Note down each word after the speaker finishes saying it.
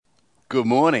Good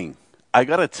morning. I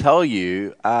got to tell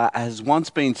you, as once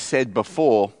been said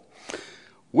before,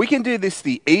 we can do this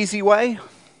the easy way,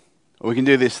 or we can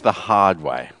do this the hard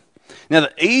way. Now,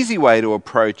 the easy way to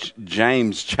approach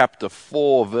James chapter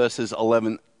 4, verses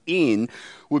 11 in,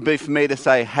 would be for me to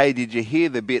say, hey, did you hear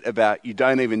the bit about you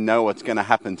don't even know what's going to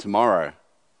happen tomorrow?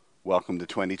 Welcome to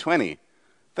 2020.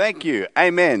 Thank you.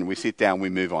 Amen. We sit down, we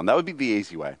move on. That would be the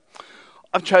easy way.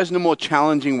 I've chosen a more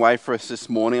challenging way for us this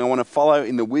morning. I want to follow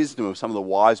in the wisdom of some of the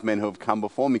wise men who have come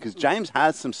before me, because James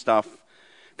has some stuff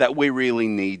that we really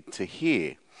need to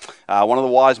hear. One of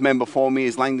the wise men before me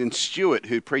is Langdon Stewart,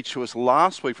 who preached to us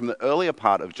last week from the earlier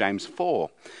part of James 4.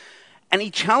 And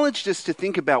he challenged us to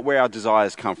think about where our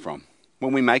desires come from.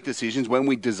 When we make decisions, when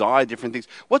we desire different things,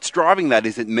 what's driving that?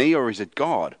 Is it me or is it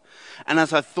God? And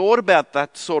as I thought about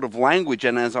that sort of language,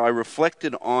 and as I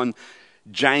reflected on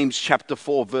James chapter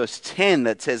 4 verse 10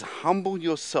 that says, humble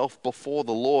yourself before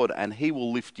the Lord and he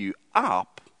will lift you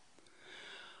up,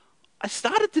 I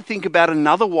started to think about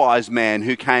another wise man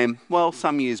who came,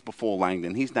 some years before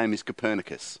Langdon. His name is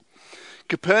Copernicus.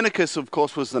 Copernicus, of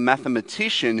course, was the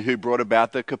mathematician who brought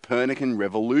about the Copernican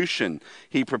revolution.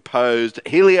 He proposed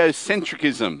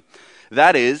heliocentrism.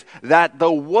 That is, that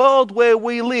the world where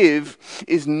we live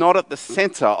is not at the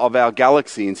center of our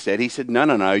galaxy. Instead, he said,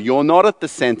 no, you're not at the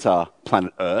center,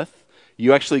 planet Earth.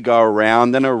 You actually go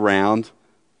around and around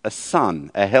a sun,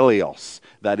 a helios,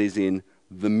 that is in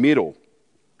the middle.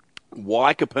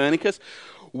 Why Copernicus?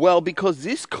 Well, because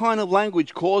this kind of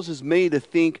language causes me to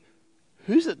think,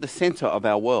 who's at the center of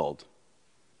our world?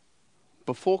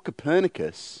 Before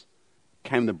Copernicus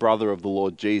came the brother of the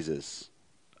Lord Jesus,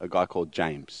 a guy called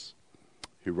James,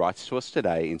 who writes to us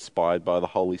today, inspired by the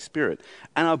Holy Spirit.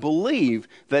 And I believe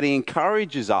that he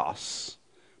encourages us,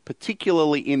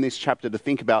 particularly in this chapter, to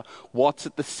think about what's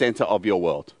at the center of your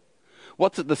world.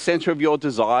 What's at the center of your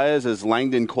desires, as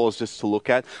Langdon caused us to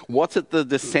look at? What's at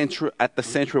the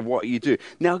center of what you do?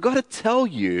 Now, I've got to tell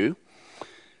you,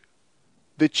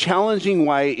 the challenging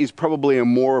way is probably a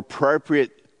more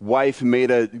appropriate way for me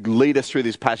to lead us through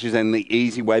this passage than the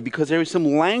easy way, because there is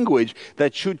some language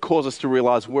that should cause us to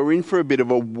realize we're in for a bit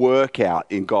of a workout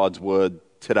in God's word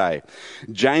today.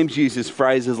 James uses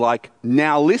phrases like,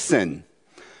 now listen.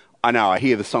 I know, I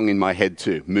hear the song in my head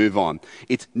too. Move on.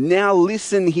 It's now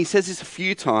listen. He says this a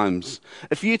few times.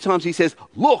 A few times he says,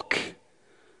 look.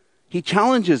 He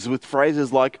challenges with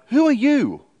phrases like, who are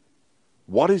you?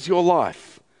 What is your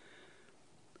life?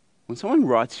 When someone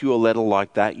writes you a letter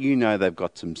like that, you know they've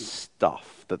got some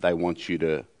stuff that they want you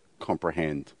to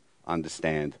comprehend,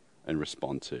 understand, and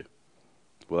respond to.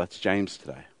 Well, that's James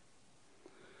today.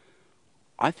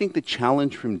 I think the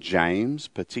challenge from James,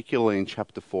 particularly in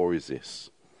chapter 4, is this.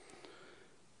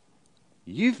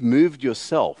 You've moved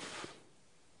yourself,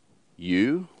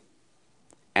 you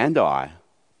and I,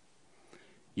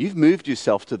 you've moved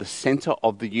yourself to the center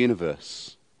of the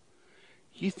universe.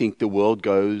 You think the world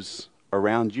goes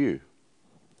around you.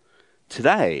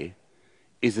 Today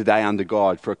is the day under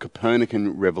God for a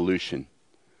Copernican revolution,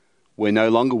 where no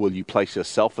longer will you place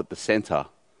yourself at the center,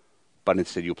 but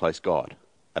instead you'll place God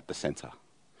at the center.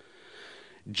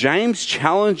 James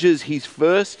challenges his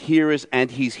first hearers and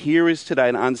his hearers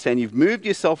today to understand you've moved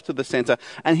yourself to the center,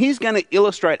 and he's going to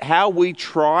illustrate how we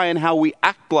try and how we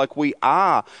act like we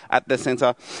are at the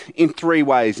center in three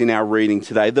ways in our reading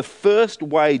today. The first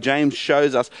way James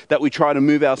shows us that we try to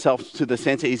move ourselves to the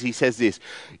center is he says this,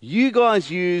 you guys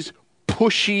use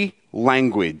pushy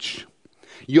language.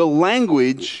 Your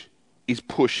language is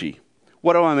pushy.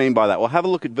 What do I mean by that? Well, have a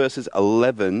look at verses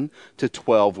 11 to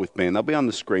 12 with me, and they'll be on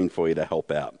the screen for you to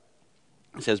help out.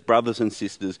 It says, brothers and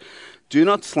sisters, do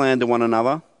not slander one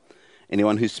another.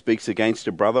 Anyone who speaks against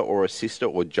a brother or a sister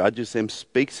or judges them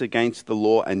speaks against the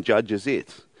law and judges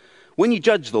it. When you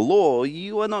judge the law,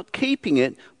 you are not keeping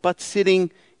it, but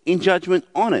sitting in judgment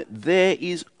on it. There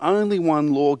is only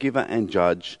one lawgiver and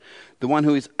judge, the one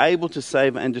who is able to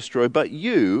save and destroy. But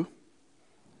you,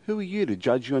 who are you to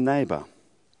judge your neighbor?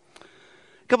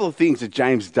 A couple of things that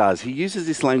James does. He uses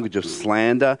this language of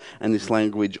slander and this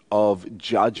language of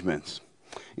judgment.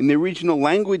 In the original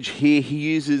language here, he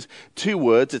uses two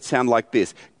words that sound like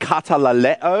this,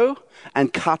 katalaleo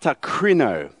and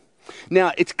katakrino.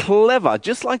 Now, it's clever.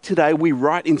 Just like today, we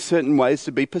write in certain ways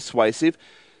to be persuasive,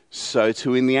 so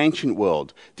too in the ancient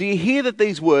world. Do you hear that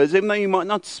these words, even though you might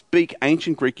not speak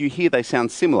ancient Greek, you hear they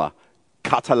sound similar?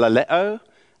 Katalaleo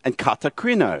and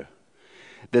katakrino.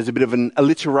 There's a bit of an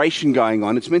alliteration going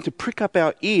on. It's meant to prick up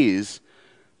our ears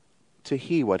to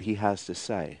hear what he has to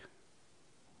say.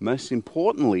 Most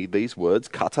importantly, these words,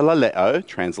 katalaleo,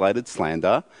 translated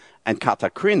slander, and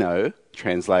katakrino,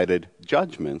 translated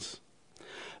judgments,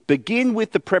 begin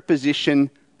with the preposition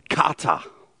kata.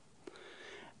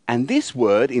 And this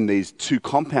word in these two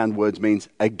compound words means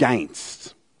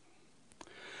against.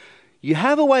 You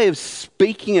have a way of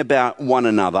speaking about one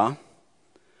another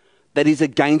that is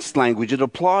against language. It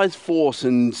applies force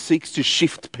and seeks to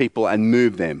shift people and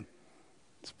move them.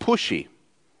 It's pushy.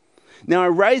 Now, I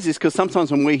raise this because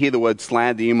sometimes when we hear the word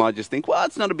slander, you might just think, well,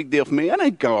 it's not a big deal for me. I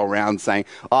don't go around saying,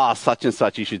 oh, such and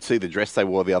such, you should see the dress they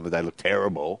wore the other day, looked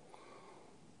terrible.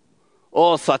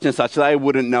 Or such and such, they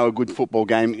wouldn't know a good football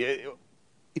game.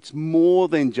 It's more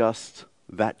than just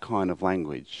that kind of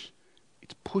language.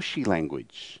 It's pushy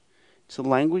language. It's a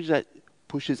language that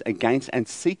pushes against and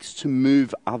seeks to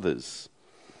move others.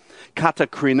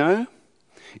 Katakrino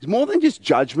is more than just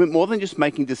judgment, more than just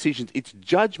making decisions. It's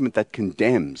judgment that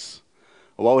condemns.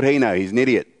 What would he know? He's an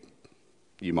idiot,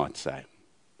 you might say.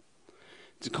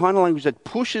 It's a kind of language that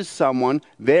pushes someone,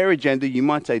 their agenda, you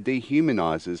might say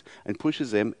dehumanizes, and pushes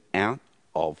them out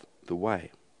of the way.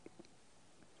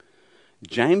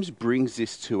 James brings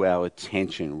this to our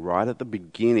attention right at the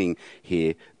beginning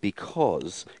here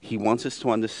because he wants us to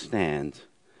understand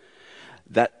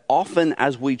that often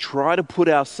as we try to put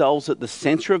ourselves at the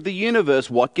center of the universe,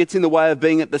 what gets in the way of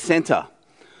being at the center?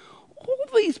 All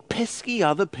these pesky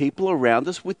other people around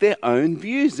us with their own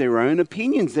views, their own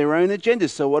opinions, their own agendas.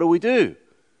 So what do?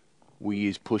 We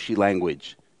use pushy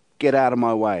language. Get out of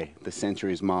my way. The center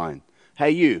is mine. Hey,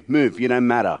 you, move. You don't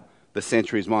matter. The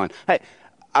center is mine. Hey,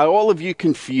 are all of you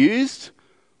confused?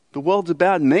 The world's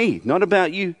about me, not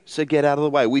about you. So get out of the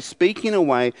way. We speak in a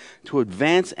way to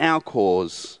advance our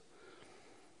cause.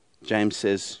 James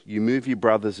says, you move your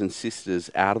brothers and sisters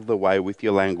out of the way with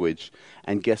your language.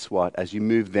 And guess what? As you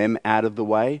move them out of the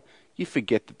way, you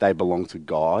forget that they belong to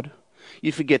God.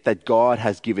 You forget that God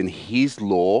has given his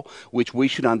law, which we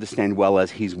should understand well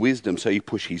as his wisdom. So you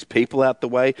push his people out the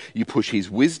way, you push his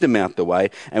wisdom out the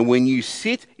way. And when you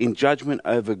sit in judgment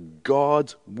over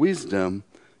God's wisdom,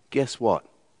 guess what?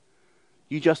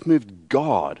 You just moved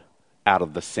God out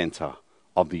of the center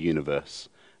of the universe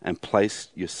and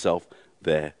placed yourself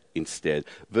there instead.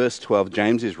 Verse 12,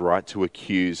 James is right to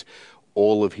accuse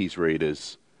all of his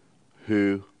readers.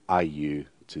 Who are you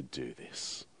to do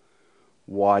this?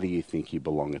 Why do you think you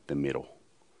belong at the middle?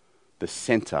 The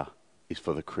center is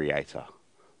for the Creator.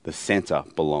 The center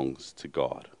belongs to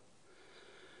God.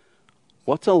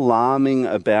 What's alarming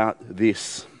about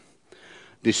this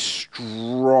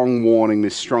strong warning,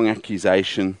 this strong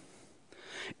accusation,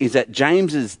 is that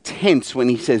James's tense when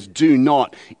he says do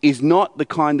not is not the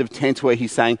kind of tense where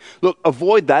he's saying, look,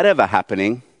 avoid that ever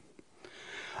happening.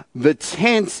 The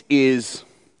tense is,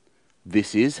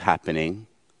 this is happening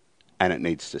and it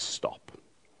needs to stop.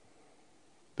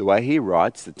 The way he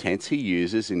writes, the tense he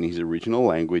uses in his original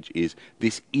language is,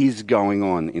 this is going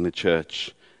on in the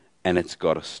church and it's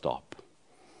got to stop.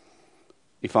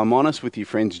 If I'm honest with you,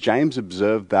 friends, James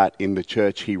observed that in the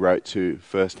church he wrote to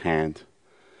firsthand.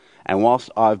 And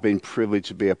whilst I've been privileged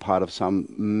to be a part of some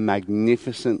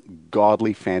magnificent,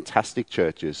 godly, fantastic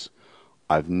churches,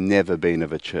 I've never been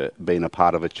a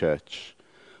part of a church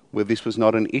where this was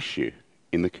not an issue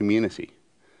in the community,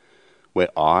 where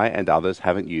I and others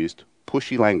haven't used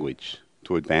pushy language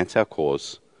to advance our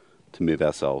cause, to move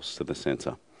ourselves to the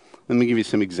center. Let me give you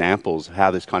some examples of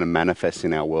how this kind of manifests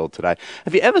in our world today.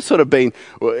 Have you ever sort of been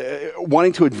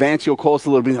wanting to advance your cause a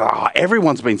little bit? Oh,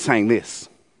 everyone's been saying this.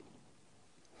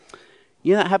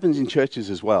 You know, that happens in churches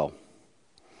as well.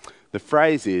 The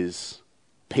phrase is,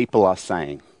 people are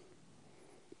saying.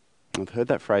 I've heard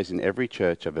that phrase in every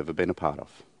church I've ever been a part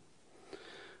of.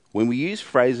 When we use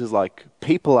phrases like,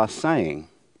 people are saying,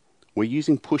 we're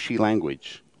using pushy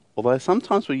language. Although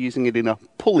sometimes we're using it in a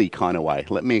pulley kind of way.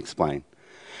 Let me explain.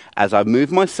 As I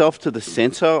move myself to the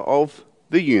center of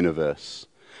the universe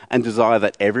and desire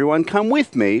that everyone come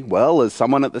with me, well, as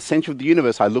someone at the center of the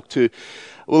universe, I look to,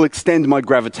 will extend my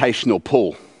gravitational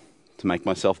pull to make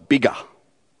myself bigger.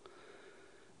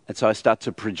 And so I start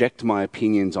to project my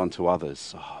opinions onto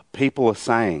others. Oh, people are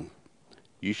saying,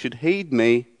 you should heed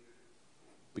me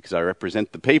because I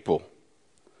represent the people.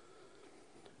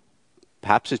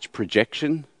 Perhaps it's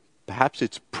projection. Perhaps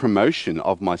it's promotion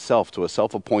of myself to a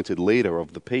self-appointed leader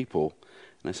of the people.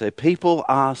 And I say, people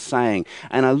are saying.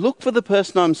 And I look for the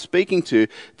person I'm speaking to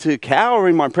cower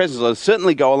in my presence. I'll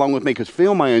certainly go along with me because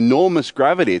feel my enormous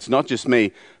gravity. It's not just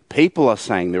me. People are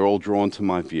saying, they're all drawn to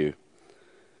my view.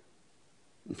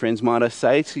 And friends, might I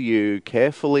say to you,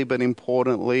 carefully but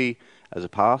importantly, as a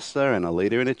pastor and a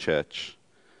leader in a church,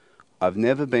 I've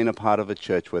never been a part of a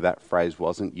church where that phrase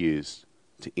wasn't used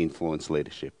to influence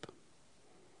leadership.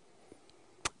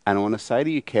 And I want to say to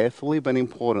you carefully but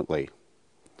importantly,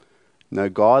 no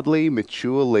godly,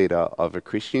 mature leader of a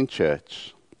Christian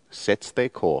church sets their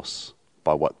course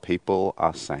by what people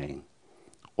are saying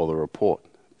or the report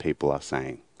people are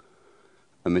saying.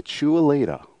 A mature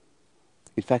leader,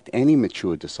 in fact any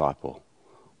mature disciple,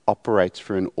 operates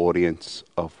for an audience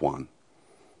of one,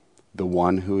 the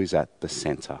one who is at the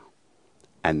center,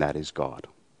 and that is God.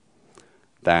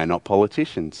 They are not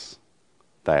politicians,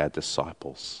 they are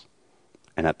disciples.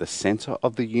 And at the center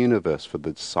of the universe for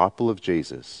the disciple of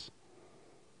Jesus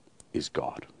is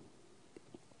God.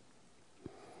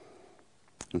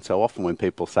 And so often when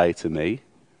people say to me,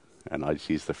 and I just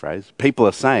use the phrase, people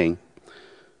are saying,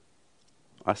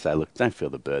 I say, look, don't feel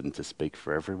the burden to speak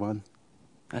for everyone.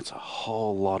 That's a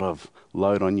whole lot of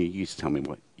load on you. You just tell me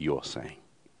what you're saying.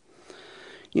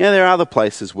 You know, there are other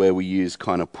places where we use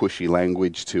kind of pushy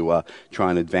language to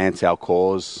try and advance our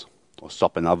cause or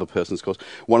stop another person's cause.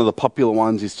 One of the popular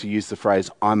ones is to use the phrase,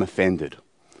 I'm offended.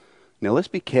 Now, let's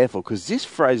be careful, because this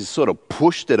phrase is sort of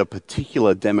pushed at a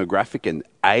particular demographic and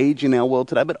age in our world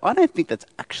today, but I don't think that's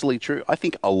actually true. I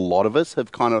think a lot of us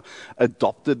have kind of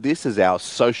adopted this as our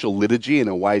social liturgy in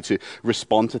a way to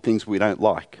respond to things we don't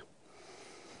like.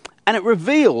 And it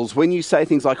reveals when you say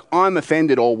things like, I'm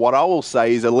offended, or what I will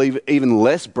say is even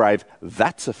less brave,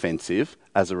 that's offensive,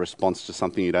 as a response to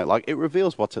something you don't like. It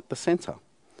reveals what's at the center.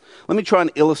 Let me try and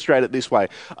illustrate it this way.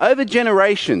 Over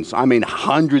generations, I mean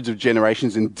hundreds of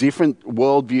generations in different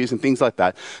worldviews and things like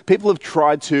that, people have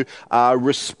tried to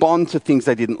respond to things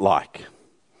they didn't like.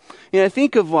 You know,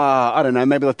 think of, I don't know,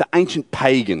 maybe like the ancient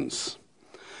pagans.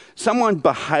 Someone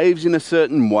behaves in a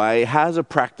certain way, has a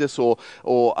practice or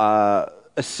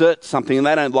asserts something and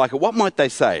they don't like it. What might they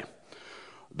say?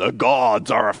 The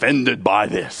gods are offended by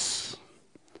this.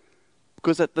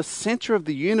 Because at the center of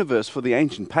the universe for the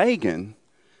ancient pagan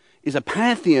is a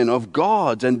pantheon of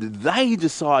gods, and they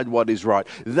decide what is right.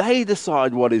 They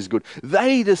decide what is good.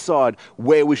 They decide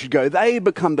where we should go. They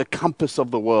become the compass of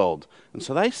the world. And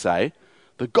so they say,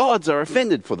 the gods are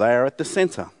offended, for they are at the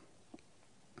center.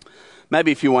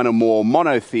 Maybe if you want a more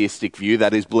monotheistic view,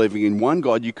 that is believing in one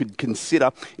God, you could consider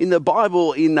in the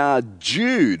Bible, in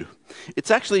Jude,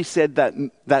 it's actually said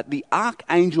that the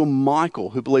archangel Michael,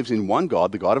 who believes in one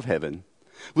God, the God of heaven,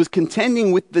 was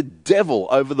contending with the devil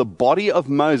over the body of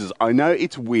Moses. I know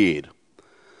it's weird,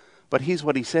 but here's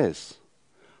what he says.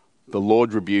 The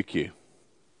Lord rebuke you.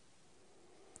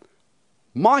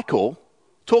 Michael,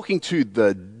 talking to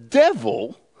the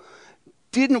devil,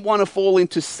 didn't want to fall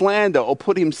into slander or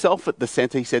put himself at the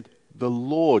center. He said, the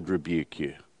Lord rebuke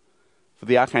you. For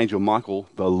the archangel Michael,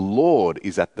 the Lord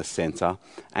is at the center,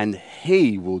 and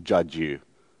he will judge you,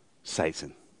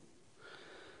 Satan.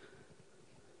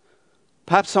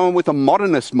 Perhaps someone with a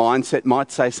modernist mindset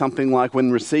might say something like,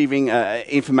 when receiving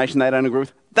information they don't agree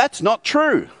with, that's not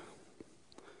true.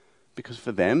 Because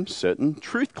for them, certain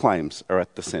truth claims are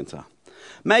at the center.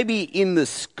 Maybe in the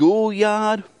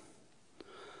schoolyard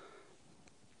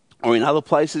or in other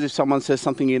places, if someone says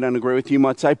something you don't agree with, you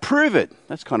might say, prove it.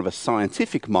 That's kind of a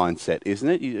scientific mindset, isn't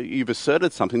it? You've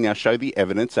asserted something, now show the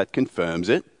evidence that confirms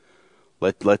it.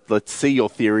 Let's see your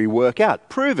theory work out.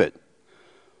 Prove it.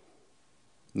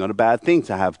 Not a bad thing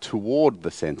to have toward the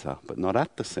center, but not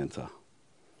at the center.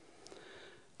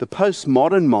 The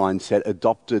postmodern mindset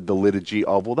adopted the liturgy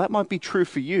of, well, that might be true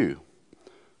for you,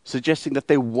 suggesting that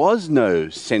there was no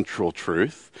central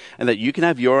truth and that you can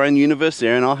have your own universe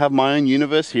there and I'll have my own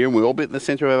universe here and we'll all be at the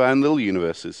center of our own little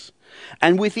universes.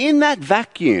 And within that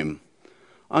vacuum,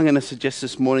 I'm going to suggest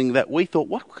this morning that we thought,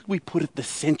 what could we put at the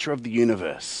center of the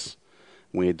universe?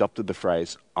 We adopted the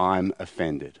phrase, I'm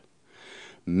offended.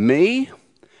 Me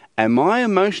and my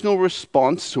emotional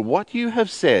response to what you have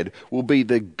said will be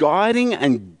the guiding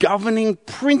and governing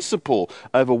principle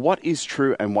over what is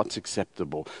true and what's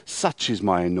acceptable. Such is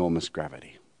my enormous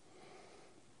gravity.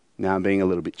 Now I'm being a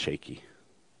little bit cheeky.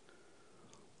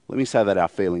 Let me say that our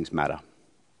feelings matter.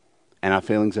 And our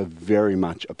feelings are very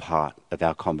much a part of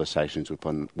our conversations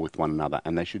with one another,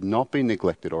 and they should not be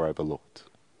neglected or overlooked.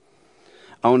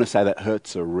 I want to say that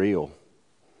hurts are real,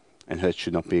 and hurts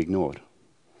should not be ignored.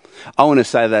 I want to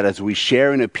say that as we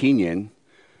share an opinion,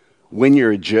 when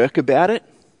you're a jerk about it,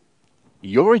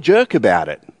 you're a jerk about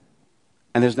it.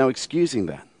 And there's no excusing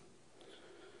that.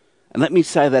 And let me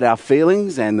say that our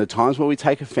feelings and the times where we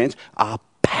take offense are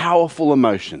powerful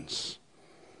emotions.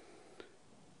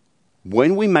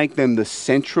 When we make them the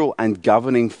central and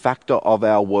governing factor of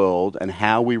our world and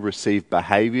how we receive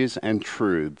behaviors and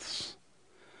truths,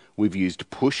 we've used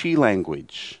pushy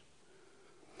language.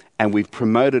 And we've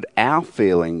promoted our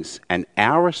feelings and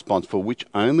our response, for which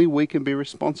only we can be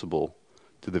responsible,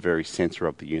 to the very center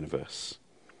of the universe.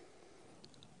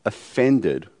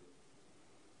 Offended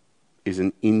is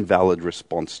an invalid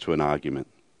response to an argument.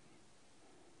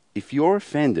 If you're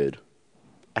offended,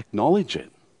 acknowledge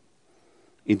it.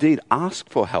 Indeed, ask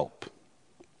for help.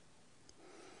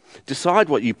 Decide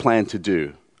what you plan to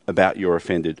do about your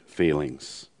offended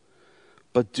feelings.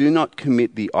 But do not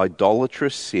commit the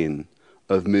idolatrous sin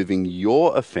of moving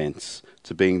your offense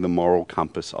to being the moral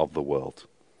compass of the world.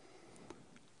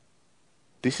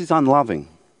 This is unloving.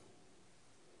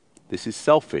 This is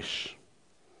selfish.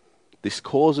 This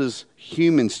causes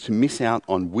humans to miss out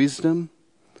on wisdom.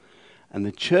 And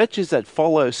the churches that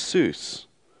follow suit,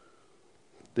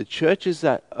 the churches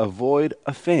that avoid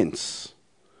offense,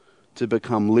 to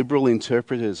become liberal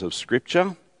interpreters of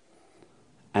Scripture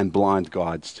and blind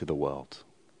guides to the world.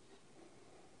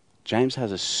 James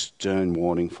has a stern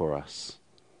warning for us.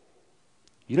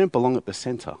 You don't belong at the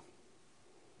center.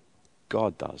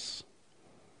 God does.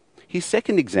 His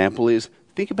second example is,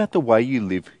 think about the way you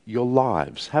live your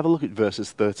lives. Have a look at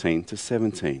verses 13 to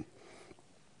 17.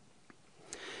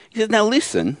 He says, now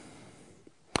listen,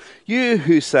 you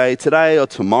who say today or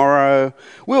tomorrow,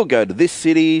 we'll go to this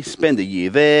city, spend a year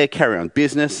there, carry on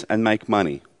business and make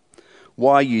money.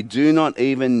 Why, you do not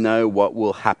even know what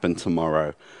will happen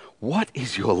tomorrow. What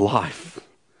is your life?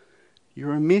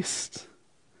 You're a mist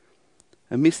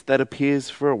that appears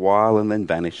for a while and then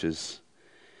vanishes.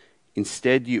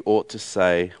 Instead, you ought to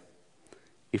say,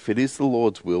 if it is the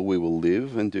Lord's will, we will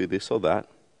live and do this or that.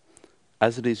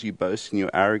 As it is, you boast in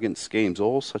your arrogant schemes.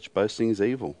 All such boasting is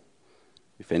evil.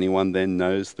 If anyone then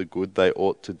knows the good they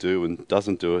ought to do and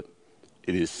doesn't do it,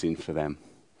 it is sin for them.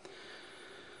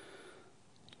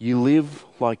 You live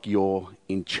like you're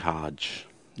in charge.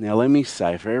 Now let me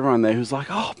say, for everyone there who's like,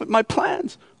 oh, but my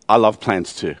plans. I love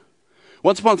plans too.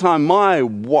 Once upon a time, my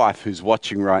wife, who's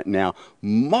watching right now,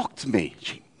 mocked me.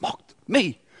 She mocked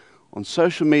me on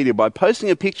social media by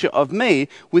posting a picture of me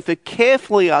with a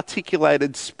carefully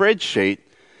articulated spreadsheet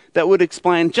that would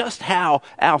explain just how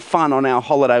our fun on our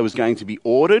holiday was going to be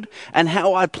ordered and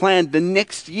how I planned the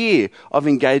next year of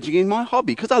engaging in my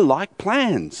hobby, because I like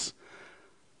plans.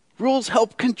 Rules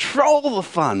help control the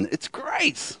fun. It's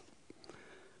great.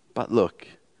 But look,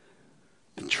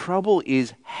 the trouble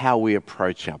is how we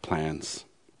approach our plans.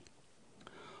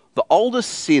 The oldest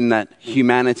sin that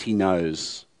humanity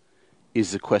knows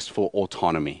is the quest for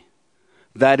autonomy.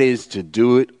 That is, to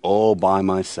do it all by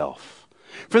myself.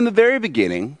 From the very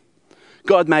beginning,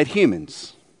 God made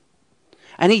humans,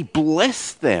 and he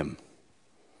blessed them.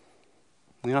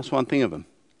 He asked one thing of them.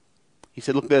 He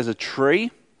said, look, there's a tree.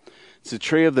 It's the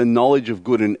tree of the knowledge of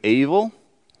good and evil.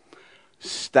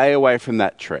 Stay away from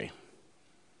that tree.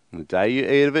 On the day you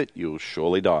eat of it, you'll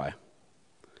surely die.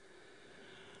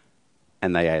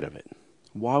 And they ate of it.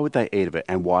 Why would they eat of it,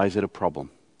 and why is it a problem?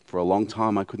 For a long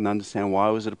time, I couldn't understand why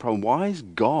was it a problem. Why is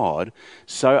God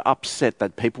so upset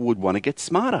that people would want to get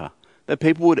smarter? That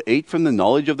people would eat from the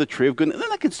knowledge of the tree of good, and then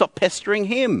they could stop pestering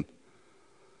him.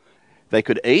 They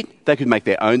could eat, they could make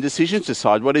their own decisions,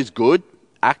 decide what is good,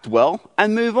 act well,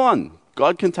 and move on.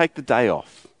 God can take the day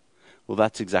off. Well,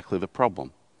 that's exactly the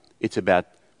problem. It's about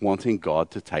wanting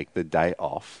God to take the day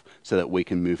off so that we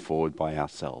can move forward by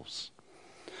ourselves.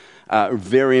 A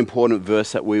very important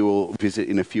verse that we will visit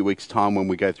in a few weeks' time when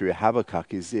we go through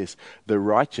Habakkuk is this: the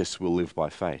righteous will live by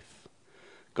faith.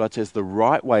 God says the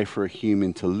right way for a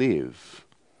human to live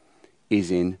is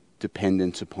in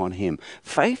dependence upon him.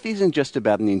 Faith isn't just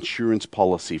about an insurance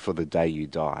policy for the day you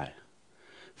die.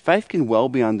 Faith can well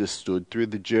be understood through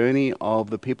the journey of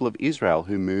the people of Israel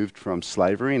who moved from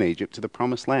slavery in Egypt to the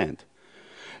promised land.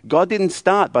 God didn't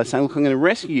start by saying, look, I'm going to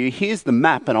rescue you. Here's the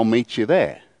map and I'll meet you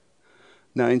there.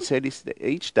 No, instead,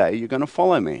 each day you're going to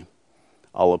follow me.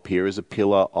 I'll appear as a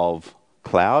pillar of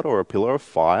cloud or a pillar of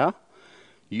fire.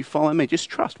 You follow me. Just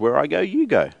trust. Where I go, you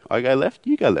go. I go left,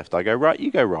 you go left. I go right,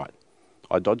 you go right.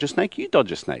 I dodge a snake, you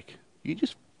dodge a snake. You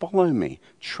just follow me.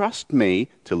 Trust me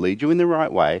to lead you in the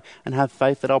right way and have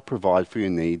faith that I'll provide for your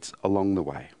needs along the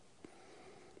way.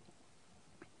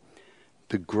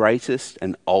 The greatest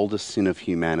and oldest sin of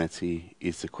humanity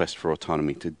is the quest for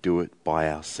autonomy, to do it by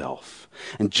ourselves.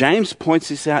 And James points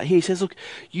this out here. He says, look,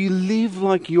 you live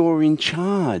like you're in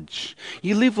charge.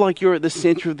 You live like you're at the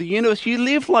center of the universe. You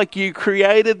live like you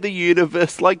created the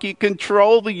universe, like you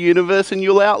control the universe and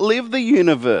you'll outlive the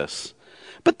universe.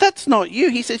 But that's not you.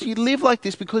 He says you live like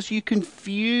this because you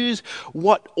confuse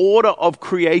what order of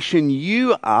creation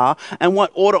you are and what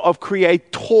order of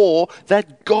creator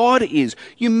that God is.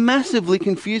 You're massively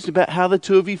confused about how the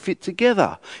two of you fit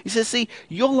together. He says, see,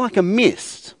 you're like a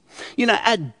mist. You know,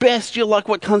 at best, you're like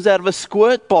what comes out of a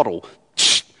squirt bottle.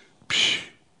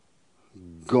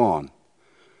 Gone.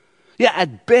 Yeah,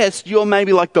 at best, you're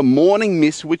maybe like the morning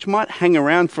mist, which might hang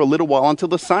around for a little while until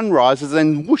the sun rises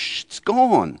and whoosh, it's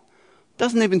gone.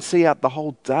 Doesn't even see out the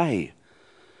whole day.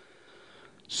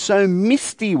 So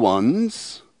misty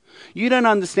ones, You don't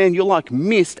understand. You're like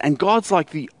mist and God's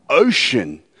like the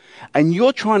ocean. And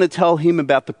you're trying to tell him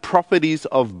about the properties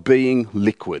of being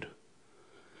liquid.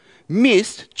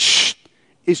 Mist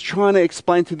is trying to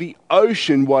explain to the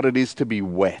ocean what it is to be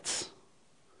wet.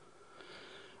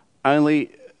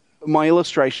 Only my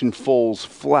illustration falls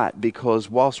flat because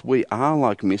whilst we are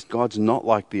like mist, God's not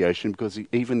like the ocean because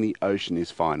even the ocean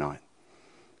is finite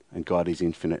and God is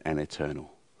infinite and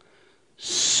eternal.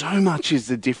 So much is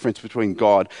the difference between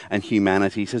God and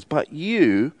humanity. He says, but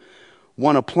you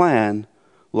want a plan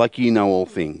like you know all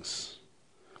things.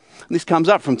 And this comes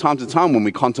up from time to time when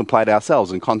we contemplate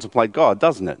ourselves and contemplate God,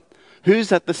 doesn't it?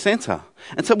 Who's at the center?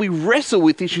 And so we wrestle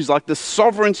with issues like the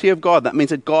sovereignty of God. That means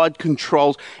that God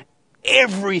controls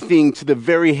everything to the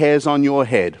very hairs on your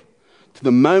head, to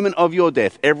the moment of your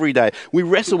death, every day. We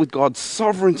wrestle with God's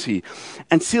sovereignty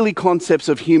and silly concepts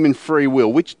of human free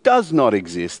will, which does not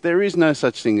exist. There is no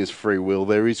such thing as free will.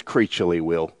 There is creaturely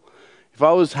will. If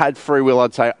I had free will,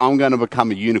 I'd say, I'm going to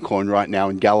become a unicorn right now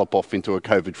and gallop off into a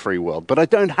COVID-free world. But I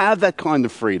don't have that kind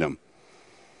of freedom.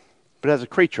 But as a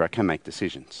creature, I can make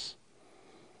decisions.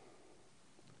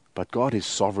 But God is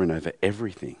sovereign over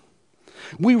everything.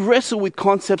 We wrestle with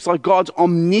concepts like God's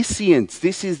omniscience.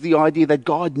 This is the idea that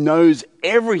God knows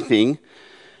everything,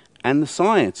 and the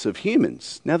science of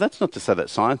humans. Now, that's not to say that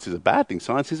science is a bad thing.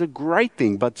 Science is a great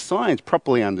thing, but science,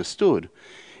 properly understood,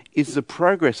 is the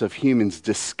progress of humans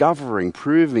discovering,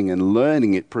 proving, and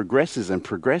learning. It progresses and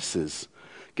progresses.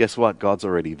 Guess what? God's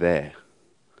already there.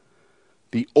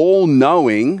 The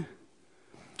all-knowing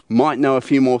might know a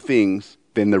few more things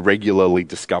than the regularly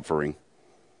discovering.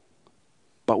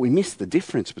 But we miss the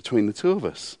difference between the two of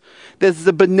us. There's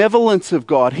the benevolence of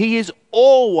God. He is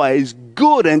always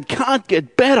good and can't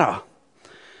get better.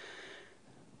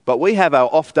 But we have our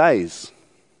off days.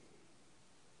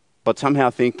 But somehow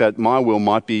think that my will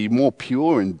might be more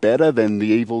pure and better than the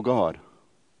evil God.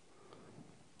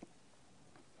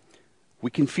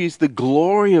 We confuse the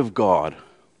glory of God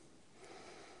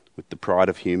with the pride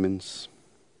of humans.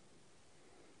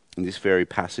 In this very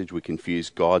passage, we confuse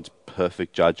God's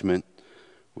perfect judgment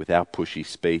with our pushy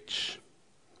speech.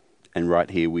 And right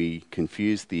here, we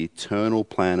confuse the eternal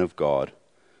plan of God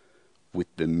with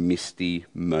the misty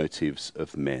motives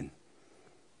of men.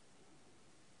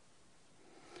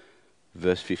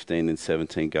 Verse 15 and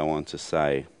 17 go on to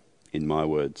say, in my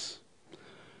words,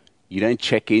 you don't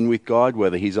check in with God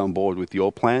whether he's on board with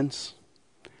your plans.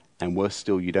 And worse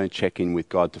still, you don't check in with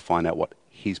God to find out what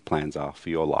his plans are for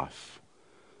your life.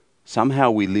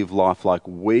 Somehow we live life like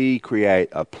we create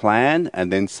a plan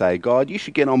and then say, God, you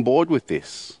should get on board with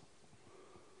this.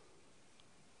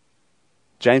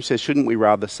 James says, shouldn't we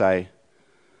rather say,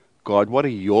 God, what are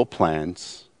your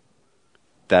plans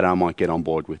that I might get on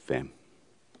board with them?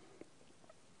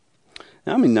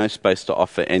 Now, I'm in no space to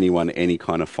offer anyone any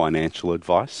kind of financial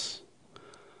advice,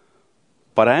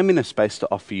 but I am in a space to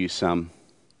offer you some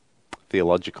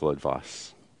theological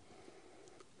advice.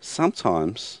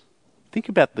 Sometimes, think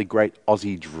about the great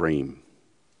Aussie dream.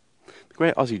 The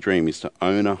great Aussie dream is to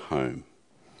own a home,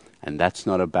 and that's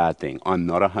not a bad thing. I'm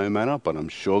not a homeowner, but I'm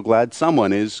sure glad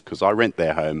someone is because I rent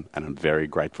their home, and I'm very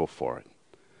grateful for it.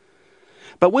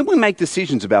 But when we make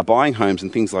decisions about buying homes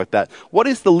and things like that, what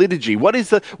is the liturgy? What is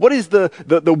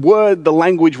the word, the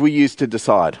language we use to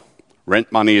decide?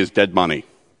 Rent money is dead money.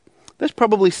 That's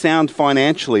probably sound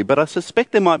financially, but I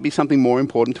suspect there might be something more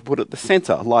important to put at the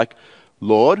center, like,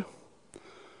 Lord,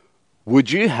 would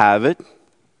you have it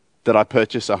that I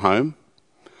purchase a home?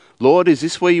 Lord, is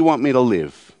this where you want me to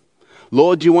live?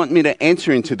 Lord, do you want me to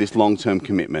enter into this long-term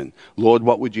commitment? Lord,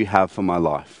 what would you have for my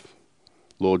life?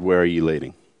 Lord, where are you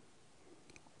leading?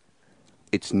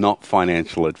 It's not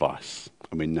financial advice.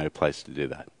 I'm in no place to do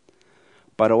that.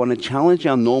 But I want to challenge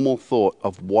our normal thought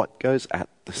of what goes at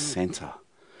the center.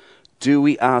 Do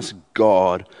we ask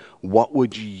God, what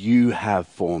would you have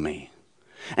for me?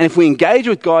 And if we engage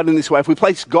with God in this way, if we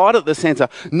place God at the center,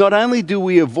 not only do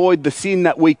we avoid the sin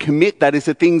that we commit, that is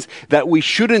the things that we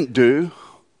shouldn't do,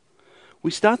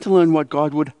 we start to learn what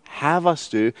God would have us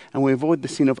do, and we avoid the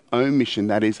sin of omission,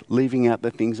 that is leaving out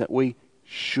the things that we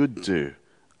should do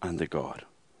under God.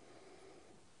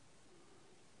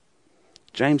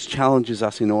 James challenges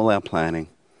us in all our planning.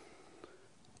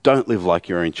 Don't live like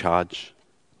you're in charge.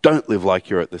 Don't live like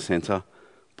you're at the center.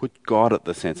 Put God at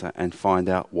the center and find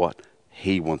out what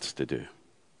he wants to do.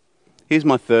 Here's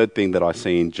my third thing that I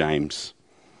see in James.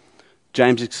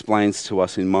 James explains to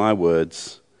us in my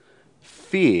words,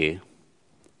 fear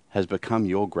has become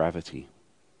your gravity.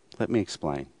 Let me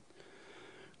explain.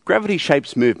 Gravity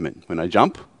shapes movement. When I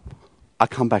jump, I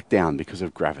come back down because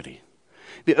of gravity.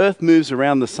 The earth moves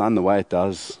around the sun the way it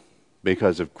does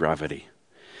because of gravity.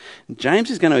 James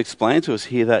is going to explain to us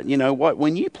here that, you know what,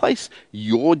 when you place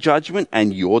your judgment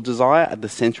and your desire at the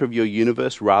center of your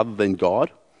universe rather than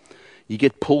God, you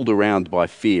get pulled around by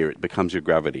fear. It becomes your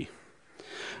gravity.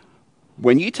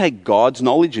 When you take God's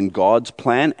knowledge and God's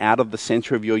plan out of the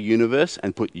center of your universe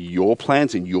and put your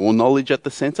plans and your knowledge at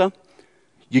the center,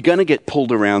 you're going to get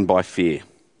pulled around by fear.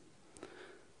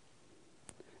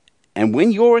 And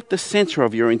when you're at the center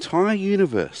of your entire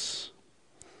universe,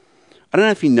 I don't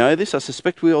know if you know this, I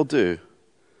suspect we all do,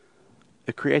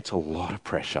 it creates a lot of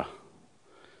pressure.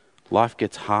 Life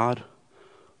gets hard.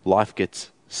 Life gets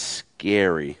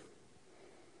scary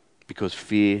because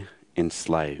fear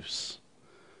enslaves.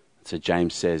 So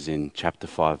James says in chapter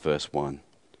 5, verse 1,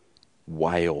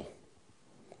 wail,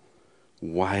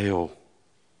 wail,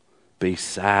 be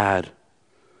sad.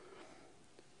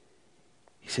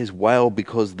 He says wail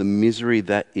because the misery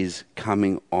that is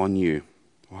coming on you.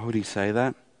 Why would he say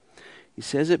that? He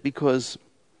says it because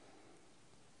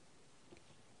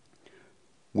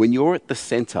when you're at the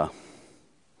center,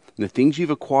 and the things you've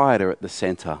acquired are at the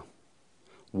center,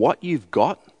 what you've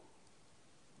got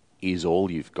is all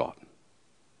you've got.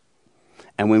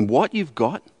 And when what you've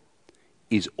got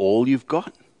is all you've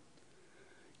got,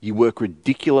 you work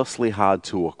ridiculously hard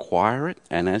to acquire it.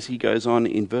 And as he goes on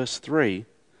in verse 3,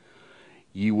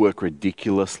 you work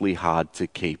ridiculously hard to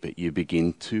keep it. You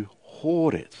begin to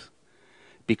hoard it.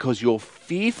 Because your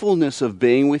fearfulness of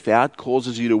being without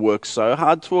causes you to work so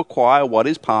hard to acquire what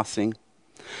is passing.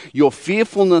 Your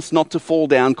fearfulness not to fall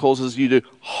down causes you to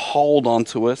hold on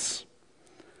to us.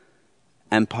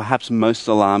 And perhaps most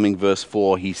alarming, verse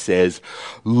 4, he says,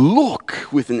 look,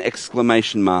 with an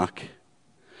exclamation mark.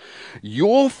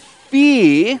 Your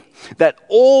fear that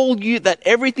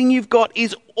everything you've got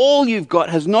is all you've got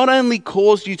has not only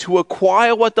caused you to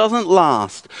acquire what doesn't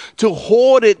last, to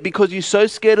hoard it because you're so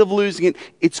scared of losing it,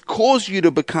 it's caused you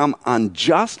to become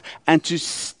unjust and to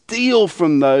steal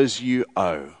from those you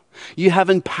owe. You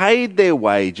haven't paid their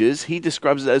wages. He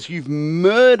describes it as you've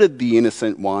murdered the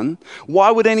innocent one.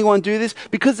 Why would anyone do this?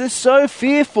 Because they're so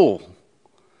fearful.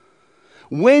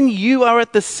 When you are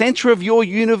at the center of your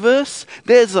universe,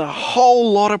 there's a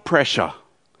whole lot of pressure.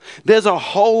 There's a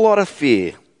whole lot of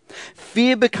fear.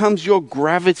 Fear becomes your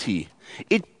gravity.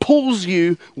 It pulls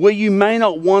you where you may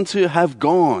not want to have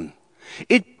gone.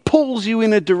 It pulls you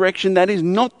in a direction that is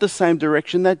not the same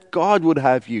direction that God would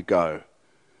have you go.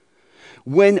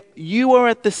 When you are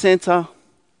at the center,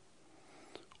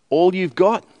 all you've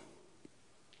got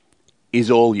is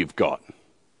all you've got.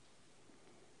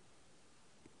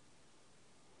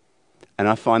 And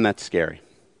I find that scary.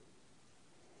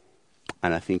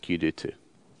 And I think you do too.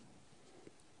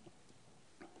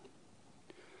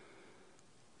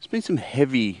 There's been some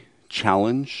heavy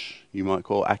challenge, you might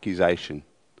call accusation,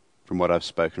 from what I've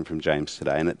spoken from James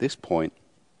today. And at this point,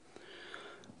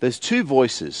 there's two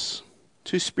voices,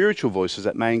 two spiritual voices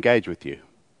that may engage with you.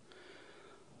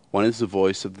 One is the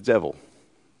voice of the devil,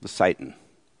 the Satan.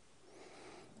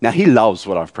 Now, he loves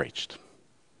what I've preached.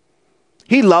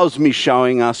 He loves me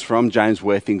showing us from James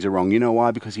where things are wrong. You know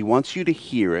why? Because he wants you to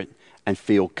hear it and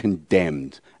feel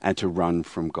condemned and to run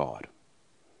from God.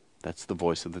 That's the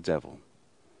voice of the devil.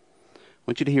 I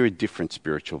want you to hear a different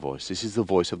spiritual voice. This is the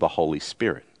voice of the Holy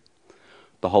Spirit.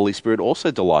 The Holy Spirit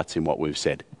also delights in what we've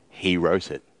said. He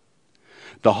wrote it.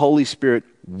 The Holy Spirit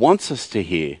wants us to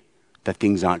hear that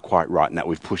things aren't quite right and that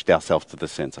we've pushed ourselves to the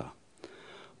center.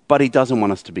 But he doesn't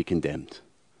want us to be condemned.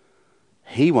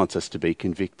 He wants us to be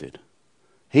convicted.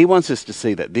 He wants us to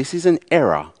see that this is an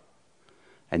error,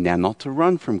 and now not to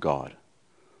run from God,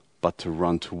 but to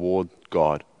run toward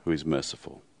God who is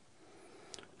merciful.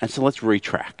 And so let's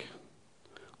retrack.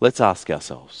 Let's ask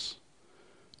ourselves,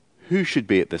 who should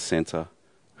be at the center?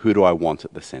 Who do I want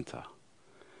at the center?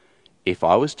 If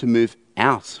I was to move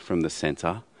out from the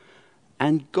center,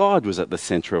 and God was at the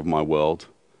center of my world,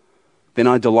 then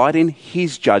I delight in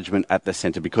his judgment at the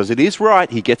center, because it is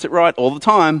right. He gets it right all the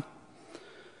time.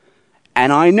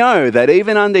 And I know that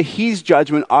even under his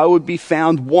judgment, I would be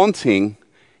found wanting.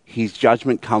 His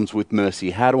judgment comes with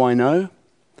mercy. How do I know?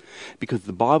 Because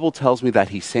the Bible tells me that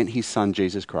he sent his son,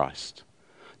 Jesus Christ,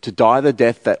 to die the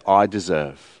death that I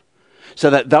deserve. So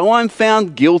that though I'm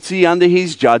found guilty under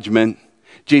his judgment,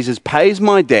 Jesus pays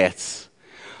my debts,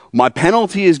 my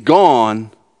penalty is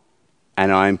gone,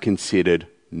 and I am considered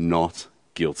not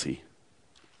guilty.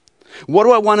 What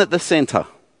do I want at the center?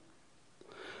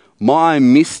 My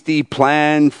misty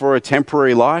plan for a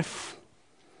temporary life?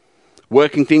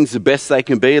 Working things the best they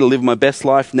can be to live my best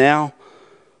life now?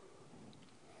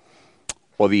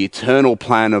 Or the eternal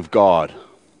plan of God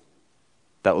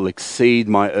that will exceed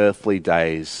my earthly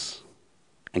days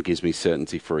and gives me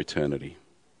certainty for eternity?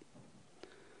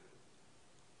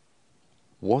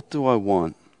 What do I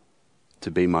want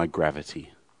to be my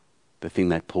gravity, the thing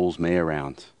that pulls me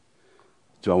around?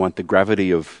 Do I want the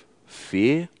gravity of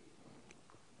fear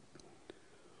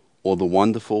or the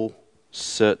wonderful,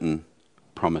 certain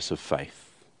promise of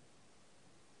faith?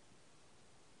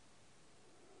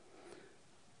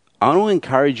 I want to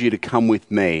encourage you to come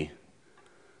with me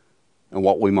in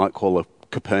what we might call a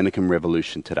Copernican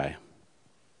revolution today,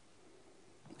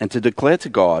 and to declare to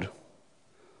God,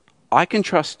 I can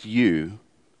trust you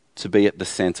to be at the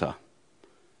center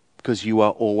because you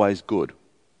are always good.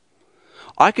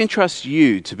 I can trust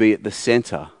you to be at the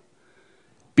center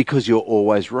because you're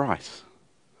always right.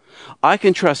 I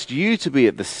can trust you to be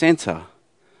at the center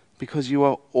because you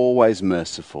are always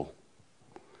merciful.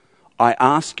 I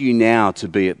ask you now to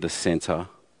be at the center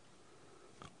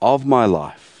of my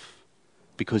life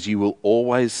because you will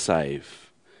always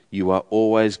save. You are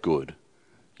always good.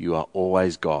 You are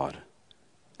always God,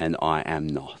 and I am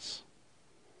not.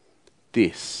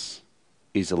 This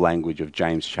is the language of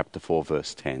James chapter 4,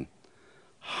 verse 10.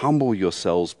 Humble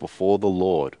yourselves before the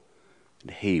Lord,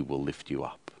 and he will lift you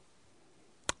up.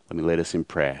 Let me lead us in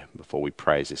prayer before we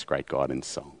praise this great God in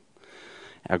song.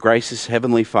 Our gracious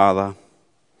Heavenly Father,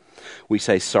 we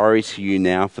say sorry to you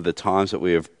now for the times that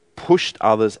we have pushed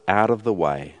others out of the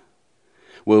way,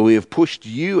 where we have pushed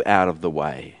you out of the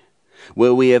way,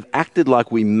 where we have acted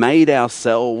like we made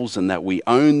ourselves and that we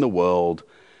own the world,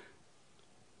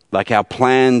 like our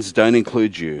plans don't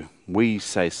include you. We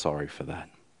say sorry for that.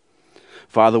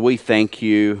 Father, we thank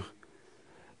you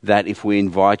that if we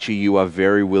invite you, you are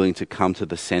very willing to come to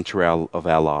the center of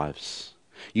our lives.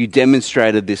 You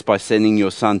demonstrated this by sending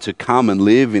your Son to come and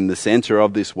live in the center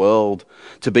of this world,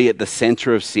 to be at the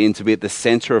center of sin, to be at the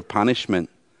center of punishment,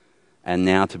 and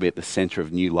now to be at the center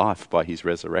of new life by his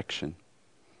resurrection.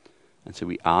 And so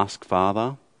we ask,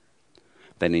 Father,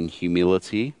 that in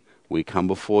humility we come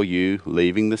before you,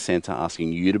 leaving the center,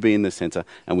 asking you to be in the center,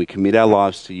 and we commit our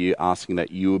lives to you, asking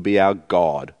that you will be our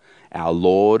God, our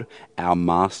Lord, our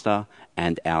Master,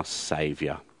 and our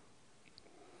Savior.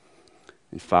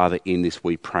 And Father, in this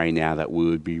we pray now that we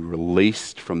would be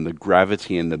released from the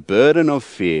gravity and the burden of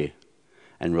fear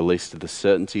and released to the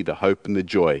certainty, the hope, and the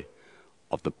joy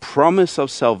of the promise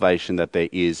of salvation that there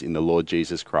is in the Lord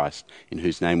Jesus Christ, in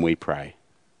whose name we pray.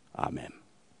 Amen.